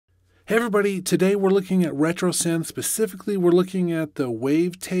Hey everybody, today we're looking at Retro Synth. Specifically, we're looking at the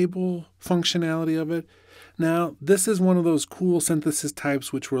wavetable functionality of it. Now, this is one of those cool synthesis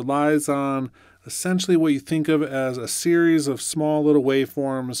types which relies on essentially what you think of as a series of small little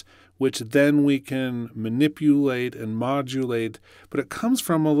waveforms which then we can manipulate and modulate, but it comes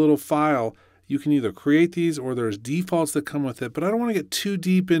from a little file. You can either create these or there's defaults that come with it, but I don't want to get too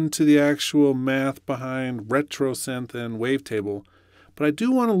deep into the actual math behind Retro Synth and Wavetable. But I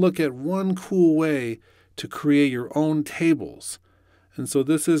do want to look at one cool way to create your own tables. And so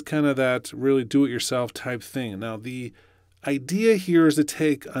this is kind of that really do-it-yourself type thing. Now the idea here is to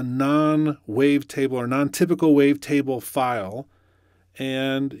take a non-wavetable or non-typical wavetable file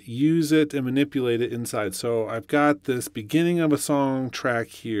and use it and manipulate it inside. So I've got this beginning of a song track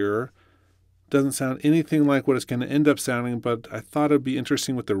here. Doesn't sound anything like what it's going to end up sounding, but I thought it'd be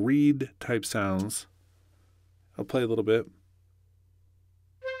interesting with the reed type sounds. I'll play a little bit.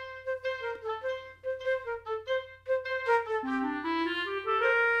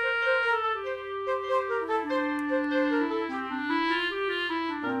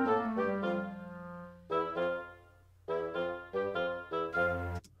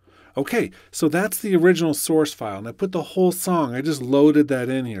 Okay, so that's the original source file, and I put the whole song, I just loaded that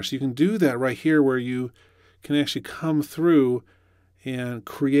in here. So you can do that right here where you can actually come through and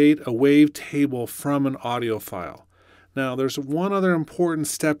create a wavetable from an audio file. Now there's one other important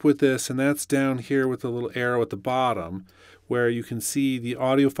step with this, and that's down here with the little arrow at the bottom where you can see the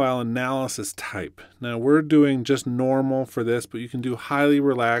audio file analysis type. Now we're doing just normal for this, but you can do highly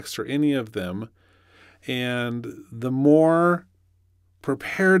relaxed or any of them. And the more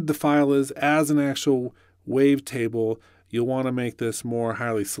prepared the file is as an actual wavetable, you'll want to make this more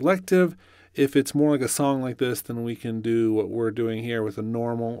highly selective. If it's more like a song like this, then we can do what we're doing here with a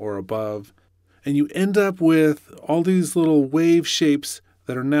normal or above. And you end up with all these little wave shapes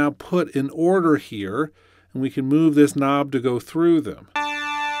that are now put in order here, and we can move this knob to go through them.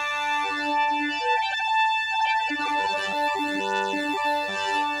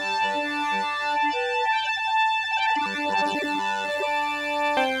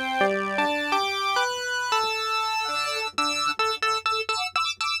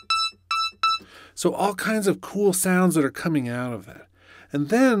 So all kinds of cool sounds that are coming out of that. And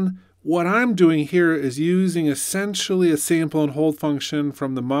then what I'm doing here is using essentially a sample and hold function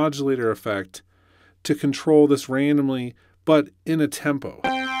from the modulator effect to control this randomly, but in a tempo.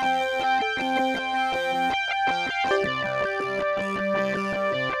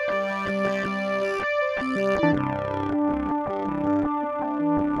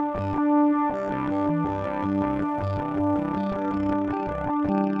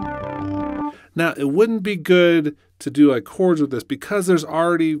 Now, it wouldn't be good to do like chords with this because there's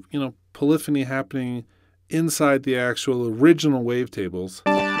already, polyphony happening inside the actual original wavetables.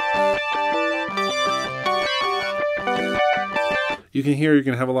 You can hear you're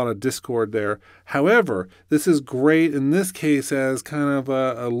going to have a lot of discord there. However, this is great in this case as kind of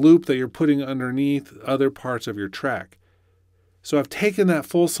a loop that you're putting underneath other parts of your track. So I've taken that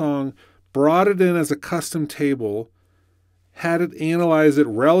full song, brought it in as a custom table, had it analyze it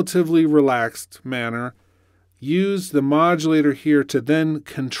relatively relaxed manner, used the modulator here to then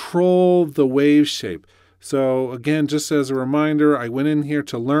control the wave shape. So again, just as a reminder, I went in here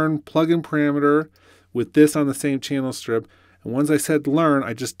to learn plugin parameter with this on the same channel strip. And once I said learn,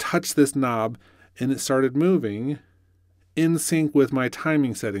 I just touched this knob and it started moving in sync with my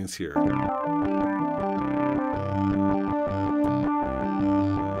timing settings here.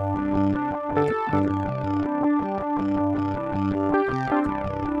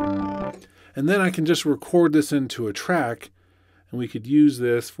 And then I can just record this into a track and we could use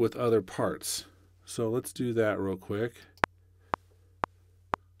this with other parts. So let's do that real quick.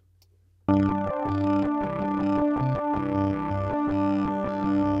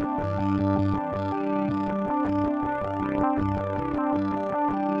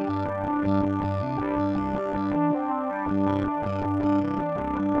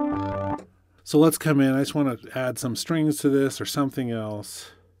 So let's come in. I just want to add some strings to this or something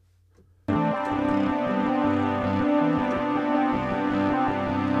else.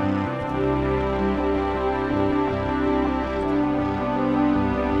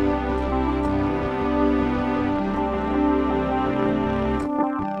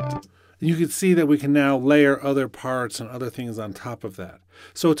 You can see that we can now layer other parts and other things on top of that.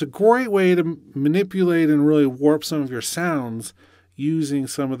 So it's a great way to manipulate and really warp some of your sounds using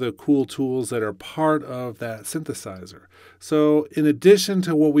some of the cool tools that are part of that synthesizer. So in addition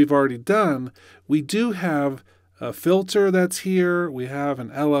to what we've already done, we do have a filter that's here, we have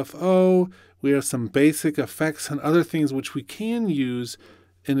an LFO, we have some basic effects and other things which we can use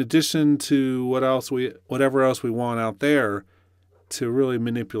in addition to whatever else we want out there to really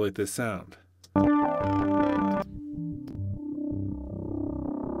manipulate this sound.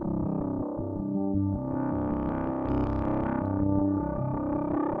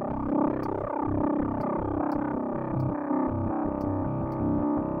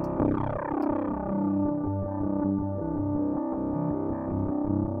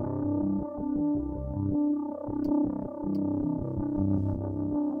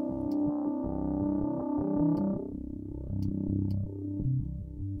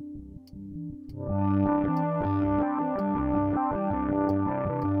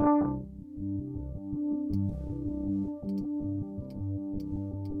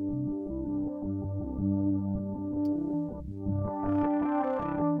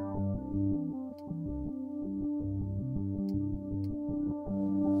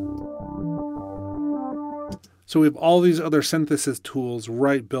 So we have all these other synthesis tools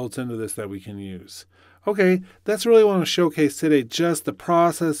right built into this that we can use. Okay, that's really what I want to showcase today, just the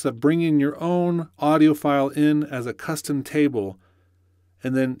process of bringing your own audio file in as a custom table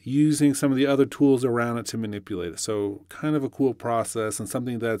and then using some of the other tools around it to manipulate it. So kind of a cool process and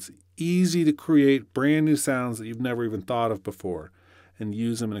something that's easy to create brand new sounds that you've never even thought of before and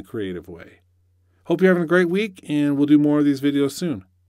use them in a creative way. Hope you're having a great week, and we'll do more of these videos soon.